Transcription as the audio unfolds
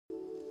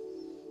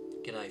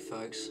G'day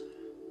folks,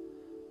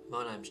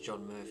 my name's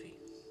John Murphy.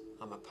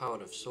 I'm a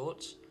poet of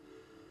sorts.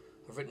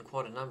 I've written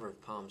quite a number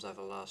of poems over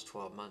the last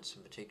 12 months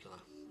in particular,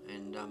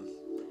 and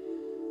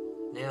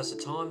now's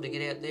the time to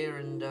get out there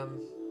and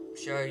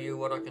show you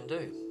what I can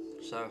do.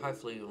 So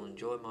hopefully you'll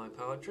enjoy my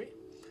poetry.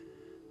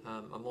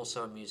 I'm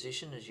also a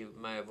musician, as you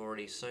may have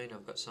already seen.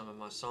 I've got some of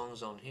my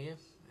songs on here,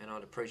 and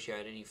I'd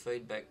appreciate any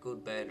feedback,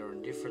 good, bad or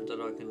indifferent,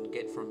 that I can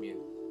get from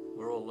you.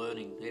 We're all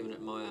learning, even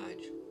at my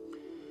age.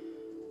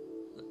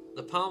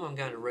 The poem I'm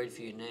going to read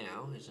for you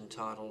now is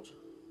entitled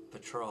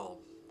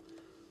Patrol.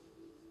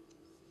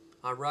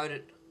 I wrote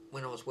it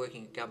when I was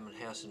working at Government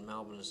House in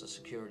Melbourne as a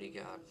security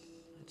guard.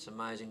 It's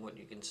amazing what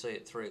you can see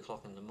at 3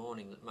 o'clock in the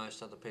morning that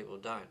most other people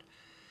don't.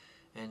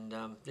 And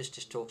this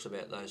just talks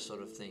about those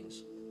sort of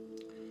things.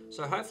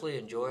 So hopefully you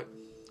enjoy it.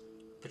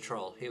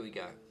 Patrol, here we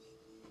go.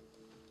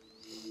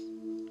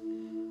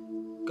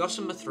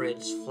 Gossamer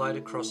threads float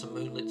across a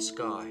moonlit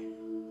sky.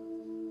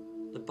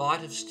 The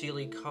bite of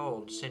steely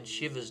cold sends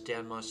shivers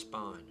down my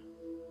spine.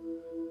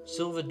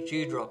 Silver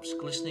dewdrops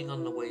glistening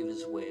on the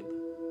weaver's web,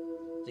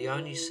 the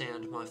only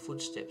sound my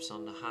footsteps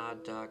on the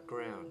hard dark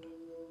ground.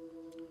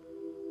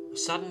 A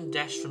sudden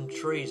dash from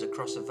trees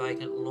across a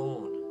vacant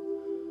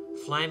lawn,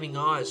 flaming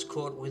eyes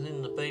caught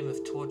within the beam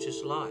of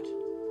torches' light.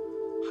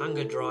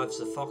 Hunger drives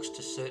the fox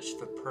to search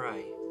for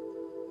prey.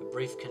 A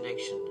brief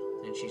connection,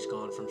 then she's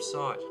gone from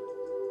sight.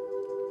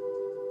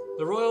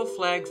 The royal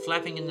flag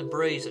flapping in the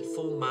breeze at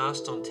full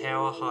mast on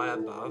tower high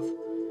above,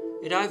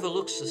 it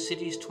overlooks the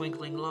city's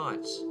twinkling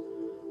lights.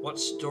 What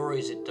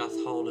stories it doth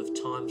hold of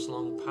times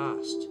long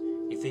past,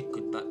 if it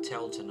could but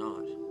tell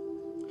tonight.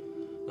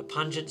 The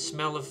pungent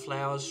smell of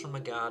flowers from a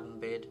garden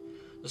bed,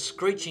 the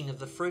screeching of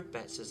the fruit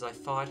bats as they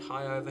fight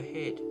high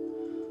overhead,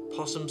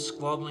 possums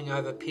squabbling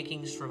over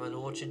pickings from an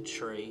orchard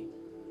tree.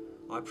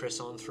 I press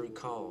on through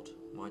cold,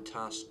 my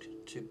task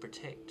to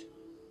protect.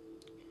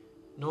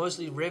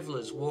 Noisily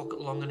revellers walk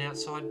along an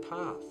outside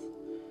path.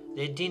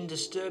 Their din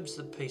disturbs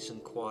the peace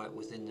and quiet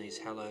within these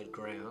hallowed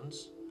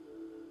grounds.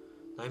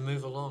 They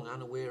move along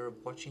unaware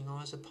of watching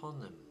eyes upon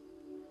them,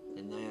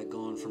 then they are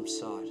gone from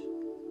sight.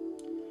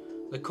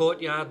 The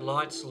courtyard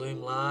lights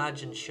loom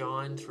large and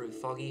shine through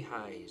foggy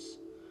haze.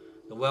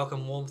 The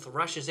welcome warmth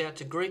rushes out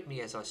to greet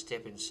me as I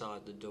step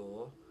inside the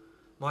door.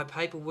 My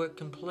paperwork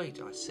complete,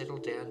 I settle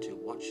down to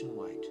watch and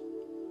wait.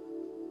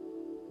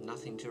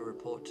 Nothing to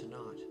report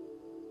tonight.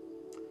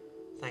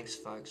 Thanks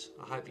folks,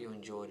 I hope you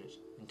enjoyed it.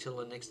 Until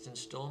the next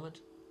instalment,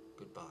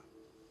 goodbye.